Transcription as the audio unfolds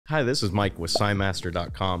Hi, this is Mike with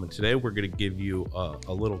SignMaster.com, and today we're going to give you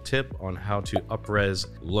a little tip on how to up-res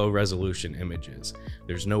low-resolution images.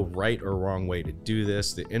 There's no right or wrong way to do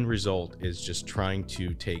this. The end result is just trying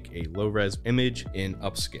to take a low-res image and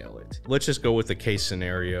upscale it. Let's just go with the case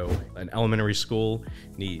scenario. An elementary school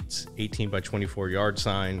needs 18 by 24 yard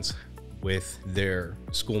signs with their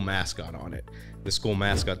school mascot on it. The school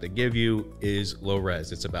mascot they give you is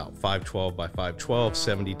low-res. It's about 512 by 512,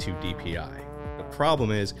 72 DPI. The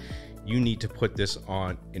problem is you need to put this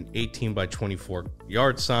on an 18 by 24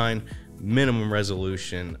 yard sign, minimum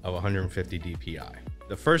resolution of 150 DPI.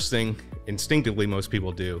 The first thing instinctively most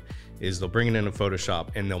people do is they'll bring it into Photoshop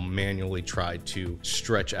and they'll manually try to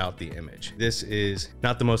stretch out the image. This is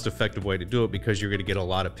not the most effective way to do it because you're going to get a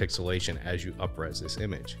lot of pixelation as you up-res this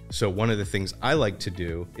image. So one of the things I like to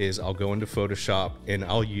do is I'll go into Photoshop and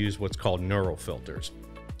I'll use what's called neural filters.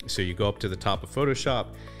 So you go up to the top of Photoshop,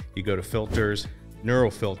 you go to filters,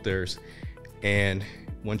 neural filters, and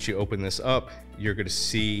once you open this up, you're going to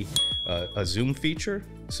see a zoom feature.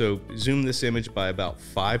 So zoom this image by about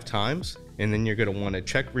 5 times, and then you're going to want to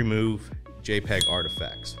check remove JPEG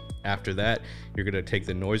artifacts. After that, you're going to take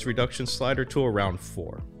the noise reduction slider to around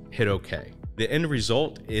 4. Hit OK. The end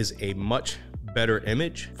result is a much better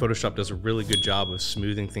image. Photoshop does a really good job of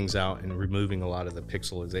smoothing things out and removing a lot of the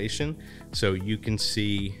pixelization, so you can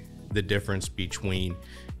see the difference between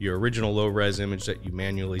your original low-res image that you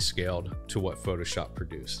manually scaled to what Photoshop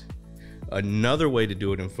produced. Another way to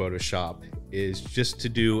do it in Photoshop is just to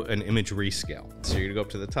do an image rescale. So you're gonna go up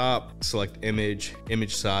to the top, select image,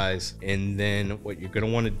 image size, and then what you're gonna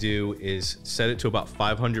wanna do is set it to about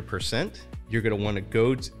 500%. You're gonna wanna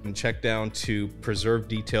go and check down to preserve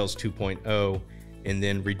details 2.0 and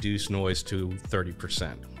then reduce noise to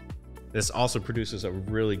 30%. This also produces a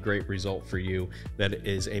really great result for you that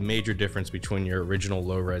is a major difference between your original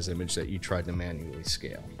low-res image that you tried to manually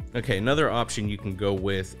scale. Okay, another option you can go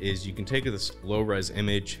with is you can take this low-res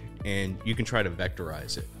image and you can try to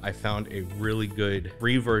vectorize it. I found a really good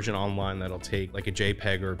free version online that'll take like a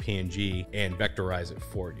JPEG or a PNG and vectorize it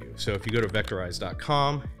for you. So if you go to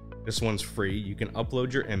Vectorize.com, this one's free. You can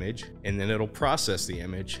upload your image and then it'll process the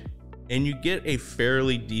image and you get a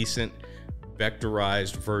fairly decent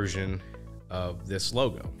vectorized version of this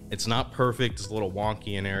logo. It's not perfect, it's a little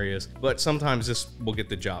wonky in areas, but sometimes this will get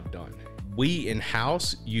the job done. We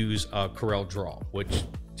in-house use Corel Draw, which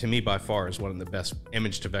to me by far is one of the best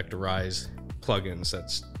image to vectorize plugins.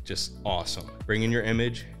 That's just awesome. Bring in your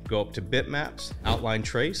image, go up to bitmaps, outline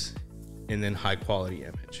trace, and then high quality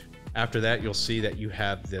image. After that, you'll see that you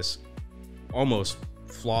have this almost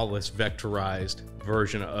flawless vectorized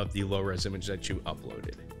version of the low-res image that you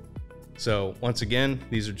uploaded. So once again,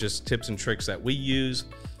 these are just tips and tricks that we use.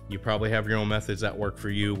 You probably have your own methods that work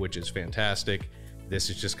for you, which is fantastic.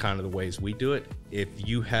 This is just kind of the ways we do it. If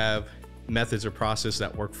you have methods or process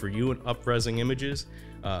that work for you in up-resing images,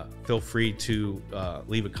 feel free to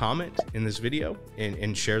leave a comment in this video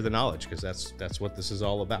and share the knowledge, because that's what this is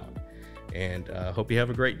all about. And hope you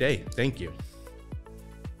have a great day. Thank you.